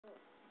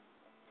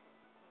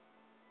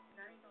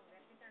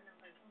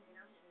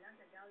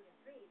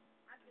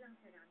ang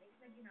ceramics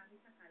na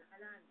ginamit sa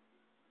kalakalan.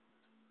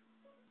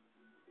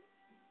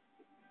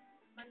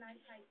 May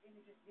life-size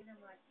images din ng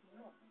mga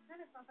Chino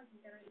na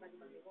nagpapakita ng iba't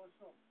ibang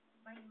negosyo.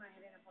 May imahe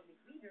rin ng public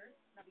reader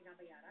na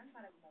binabayaran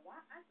para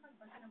gumawa at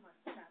magbasa ng mga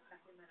sulat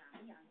dahil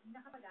marami ang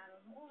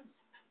nakapag-aral noon.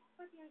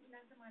 Pati ang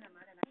ilan sa mga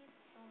laman na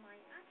somay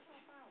at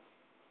sopaw.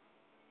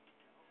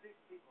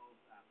 Objective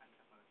of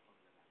Kanta para sa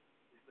Paglalaan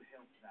is to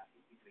help the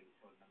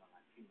integration ng mga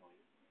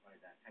Chinoy or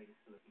the Chinese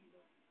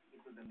Filipinos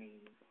into the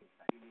main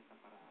society sa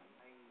paraan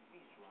ay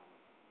visual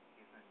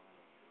kaysa mga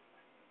lecture.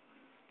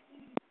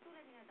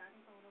 Tulad nila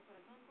dating Pangulong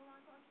Corazon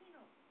Colanzo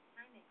Aquino,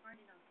 Jaime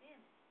Cardinal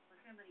Sin,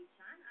 Jose Marie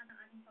Chan at ang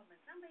ating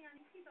pambansang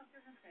bayani si Dr.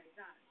 Jose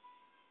Rizal.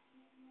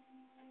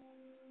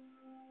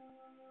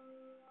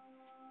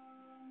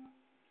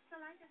 Sa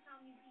Light and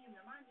Sound Museum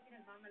naman,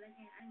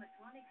 ipinagmamalaki ang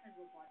animatronics and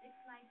robotics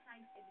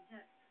life-size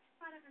images.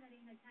 Para ka na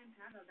rin nag-time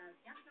travel dahil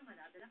tiyak na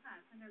madadala ka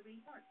sa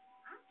narrator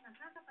at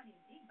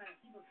nakakapanindig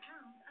balahibo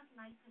sounds at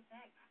light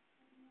effects.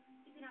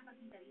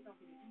 Ipinapakita rito ang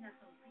Pilipinas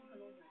noong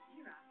pre-colonial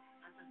era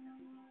at ang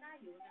sakitin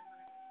tayo ng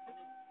mga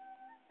Pilipino.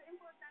 So,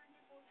 importante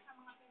po sa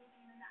mga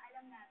Pilipino na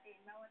alam natin,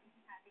 bawat isa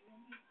sa atin,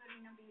 yung history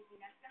ng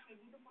Pilipinas kasi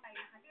dito po tayo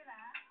nakatira,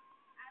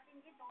 atin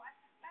ito, at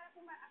para po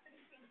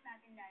ma-appreciate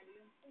natin lalo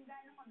yung kung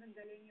gaano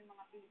kagagaling yung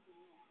mga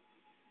Pilipino.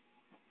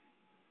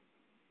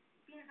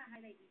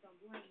 Pinaka-highlight dito ang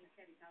buhay ni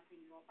Jose Rizal sa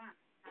Europa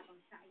habang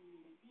siya ay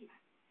nililigtis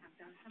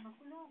hanggang sa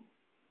makulong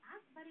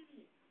at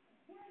barilin.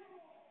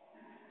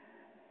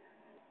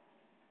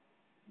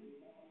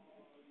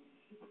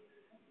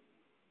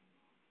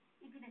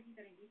 Ipinakita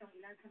rin dito ang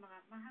ilan sa mga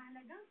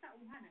mahalagang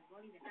tauhan ng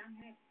Glory de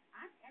Sangre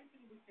at El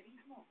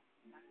Filibusterismo.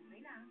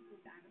 Patunay lang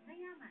kung gaano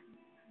kayaman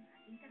ang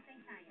ating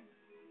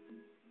kasaysayan.